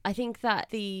I think that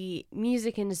the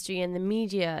music industry and the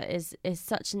media is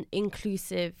such an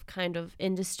inclusive kind of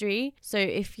industry. So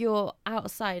if you're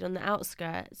outside on the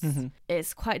outskirts,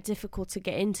 it's quite difficult to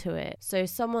get into it. So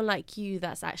someone like you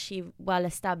that's actually well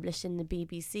established in the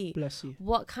BBC, bless you,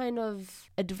 what kind of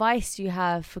advice do you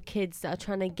have for kids that are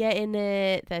trying to get in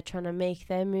it, they're trying to make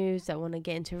their moves, that want to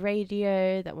get into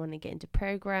radio, that want to get into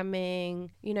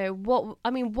programming? You know,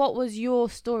 what was your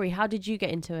story? How did you get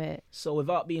into it? So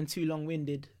without being too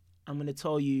long-winded, I'm going to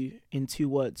tell you in 2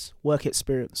 words: work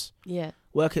experience. Yeah.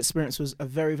 Work experience was a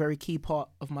very, very key part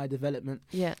of my development.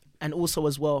 Yeah. And also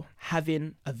as well,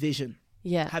 having a vision.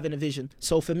 Yeah. Having a vision.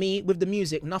 So for me, with the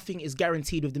music, nothing is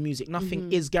guaranteed with the music.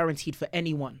 Nothing is guaranteed for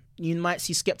anyone. You might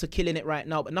see Skepta killing it right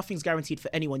now, but nothing's guaranteed for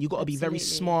anyone. You got to be very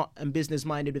smart and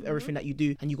business-minded with everything that you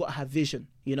do, and you got to have vision,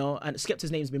 you know. And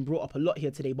Skepta's name's been brought up a lot here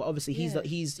today, but obviously he's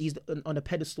on a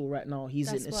pedestal right now.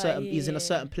 He's in a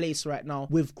certain place right now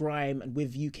with grime and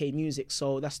with UK music.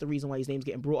 So that's the reason why his name's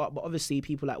getting brought up. But obviously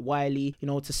people like Wiley, you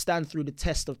know, to stand through the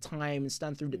test of time and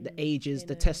stand through the ages,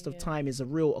 the test of time is a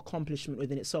real accomplishment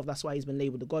within itself. That's why he's been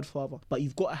labelled the Godfather. But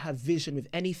you've got to have vision with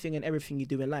anything and everything you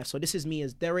do in life. So this is me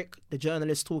as Derek, the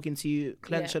journalist, talking to you,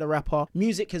 Clencher, the rapper.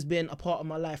 Music has been a part of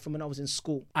my life from when I was in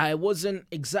school. I wasn't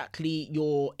exactly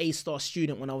your A-star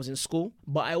student when I was in school,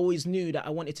 but I always knew that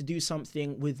I wanted to do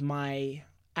something with my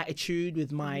attitude,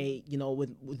 with my, you know,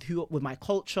 with my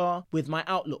culture, with my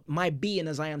outlook, my being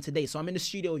as I am today. So I'm in the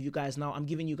studio with you guys now. I'm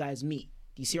giving you guys me.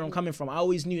 You see where I'm coming from? I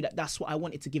always knew that that's what I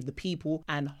wanted to give the people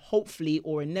and hopefully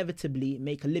or inevitably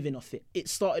make a living off it. It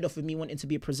started off with me wanting to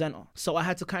be a presenter. So I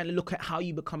had to kind of look at how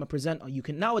you become a presenter. You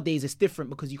can, nowadays it's different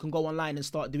because you can go online and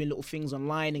start doing little things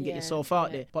online and get yourself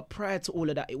out there. But prior to all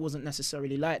of that, it wasn't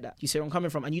necessarily like that. You see where I'm coming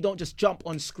from? And you don't just jump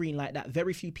on screen like that.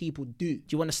 Very few people do.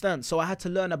 Do you understand? So I had to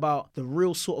learn about the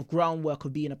real sort of groundwork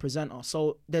of being a presenter.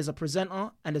 So there's a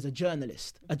presenter and there's a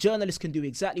journalist. A journalist can do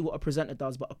exactly what a presenter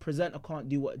does, but a presenter can't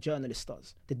do what a journalist does.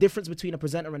 The difference between a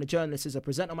presenter and a journalist is a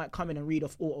presenter might come in and read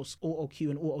off auto cue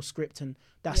and auto script and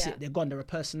that's it. They're gone. They're a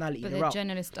personality. But they're the out.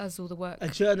 journalist does all the work. A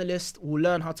journalist will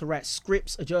learn how to write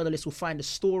scripts. A journalist will find a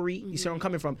story. You see where I'm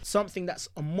coming from? Something that's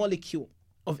a molecule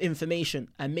of information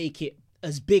and make it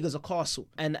as big as a castle,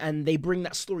 and they bring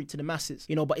that story to the masses,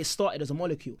 you know, but it started as a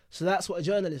molecule. So that's what a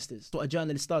journalist is, what a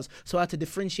journalist does. So I had to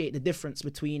differentiate the difference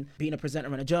between being a presenter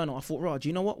and a journal. I thought, Rod,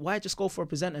 you know what, why just go for a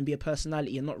presenter and be a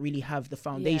personality and not really have the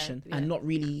foundation and not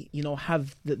really, you know,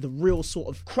 have the real sort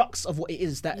of crux of what it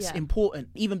is that's important.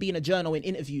 Even being a journal in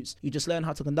interviews, you just learn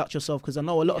how to conduct yourself, because I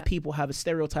know a lot of people have a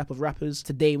stereotype of rappers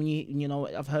today. When you know,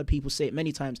 I've heard people say it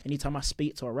many times, anytime I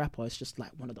speak to a rapper, it's just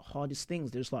like one of the hardest things.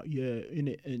 They're just like, in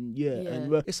it, and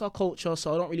and it's our culture,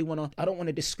 so I don't want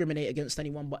to discriminate against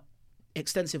anyone, but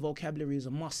extensive vocabulary is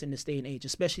a must in this day and age,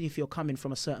 especially if you're coming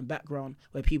from a certain background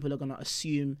where people are going to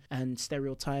assume and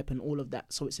stereotype and all of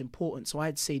that. So it's important. So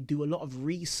I'd say do a lot of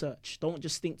research. Don't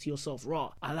just think to yourself,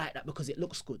 rah, I like that because it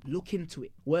looks good. Look into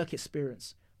it. Work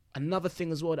experience. Another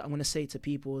thing as well that I'm going to say to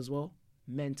people as well,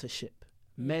 mentorship.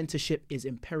 Mentorship is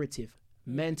imperative.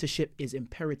 Mentorship is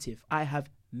imperative. I have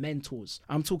mentors.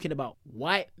 I'm talking about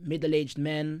white middle-aged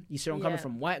men. You see where I'm coming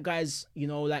from? White guys, you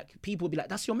know, like people will be like,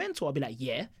 that's your mentor. I'll be like,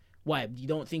 yeah. Why? You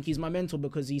don't think he's my mentor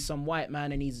because he's some white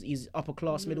man and he's upper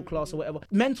class, middle class or whatever.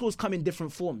 Mentors come in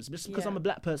different forms. Just because I'm a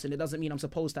black person, it doesn't mean I'm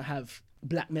supposed to have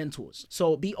black mentors.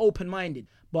 So be open-minded.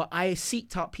 But I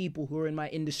seeked out people who are in my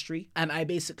industry and I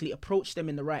basically approached them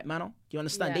in the right manner. Do you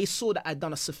understand? They saw that I'd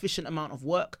done a sufficient amount of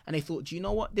work and they thought, do you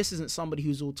know what? This isn't somebody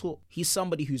who's all talk. He's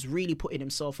somebody who's really putting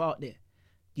himself out there.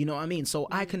 You know what I mean? So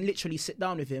I can literally sit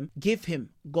down with him, give him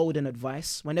golden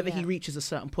advice whenever he reaches a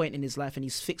certain point in his life and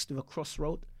he's fixed with a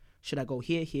crossroad. Should I go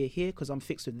here, here, here? Because I'm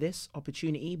fixed with this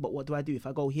opportunity. But what do I do? If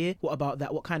I go here, what about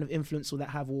that? What kind of influence will that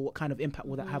have? Or what kind of impact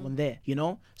will that have on there? You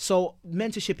know? So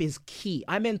mentorship is key.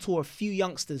 I mentor a few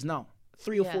youngsters now.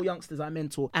 3 or 4 youngsters I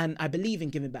mentor, and I believe in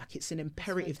giving back. It's an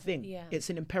imperative thing. It's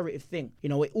an imperative thing. You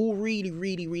know, it all really,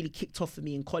 really, really kicked off for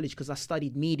me in college because I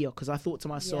studied media, because I thought to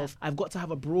myself, I've got to have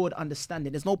a broad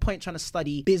understanding. There's no point trying to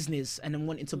study business and then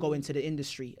wanting to go into the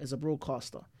industry as a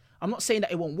broadcaster. I'm not saying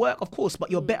that it won't work, of course,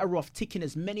 but you're better off ticking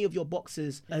as many of your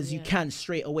boxes as you can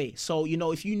straight away. So, you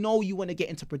know, if you know you want to get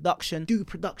into production, do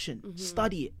production,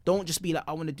 study it. Don't just be like,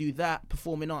 I want to do that,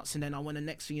 performing arts, and then I want to,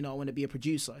 next thing you know, I want to be a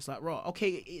producer. It's like, right, okay,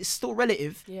 it's still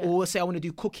relative. Or say I want to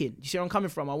do cooking. You see where I'm coming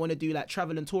from? I want to do like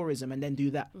travel and tourism and then do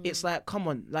that. It's like, come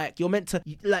on, like you're meant to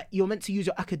use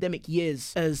your academic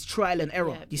years as trial and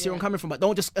error. You see where I'm coming from? But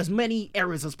don't just as many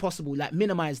errors as possible, like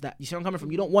minimize that. You see where I'm coming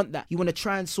from? You don't want that. You want to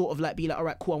try and sort of like be like, all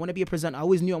right, cool, I want to be a presenter. I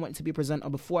always knew I wanted to be a presenter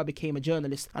before I became a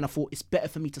journalist. And I thought it's better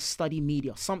for me to study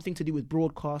media, something to do with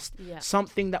broadcast,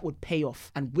 something that would pay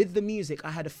off. And with the music,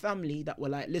 I had a family that were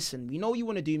like, listen, we know you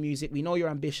want to do music. We know you're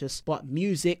ambitious, but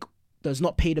music does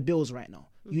not pay the bills right now.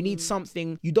 You need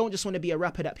something. You don't just want to be a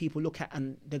rapper that people look at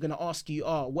and they're going to ask you,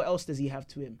 oh, what else does he have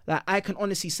to him? Like, I can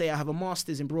honestly say I have a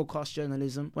master's in broadcast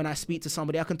journalism. When I speak to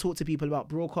somebody, I can talk to people about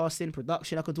broadcasting,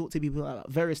 production. I can talk to people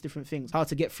about various different things, how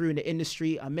to get through in the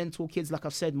industry. I mentor kids, like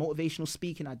I've said, motivational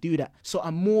speaking. I do that. So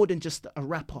I'm more than just a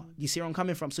rapper. You see where I'm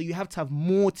coming from? So you have to have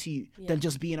more to you than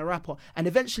just being a rapper. And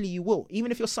eventually you will.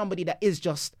 Even if you're somebody that is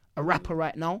just a rapper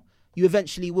right now, you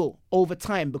eventually will over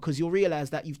time, because you'll realize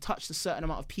that you've touched a certain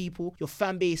amount of people. Your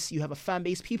fan base, you have a fan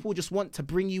base. People just want to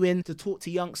bring you in to talk to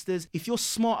youngsters. If you're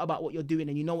smart about what you're doing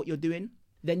and you know what you're doing,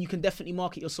 then you can definitely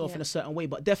market yourself in a certain way.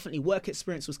 But definitely work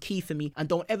experience was key for me. And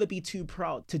don't ever be too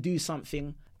proud to do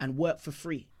something and work for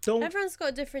free. Everyone's got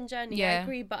a different journey. I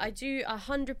agree, but I do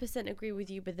 100% agree with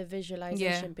you with the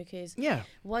visualization, because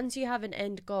once you have an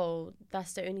end goal,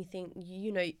 that's the only thing.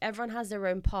 You know, everyone has their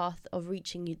own path of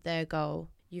reaching their goal.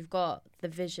 You've got the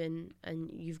vision and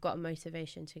you've got a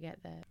motivation to get there.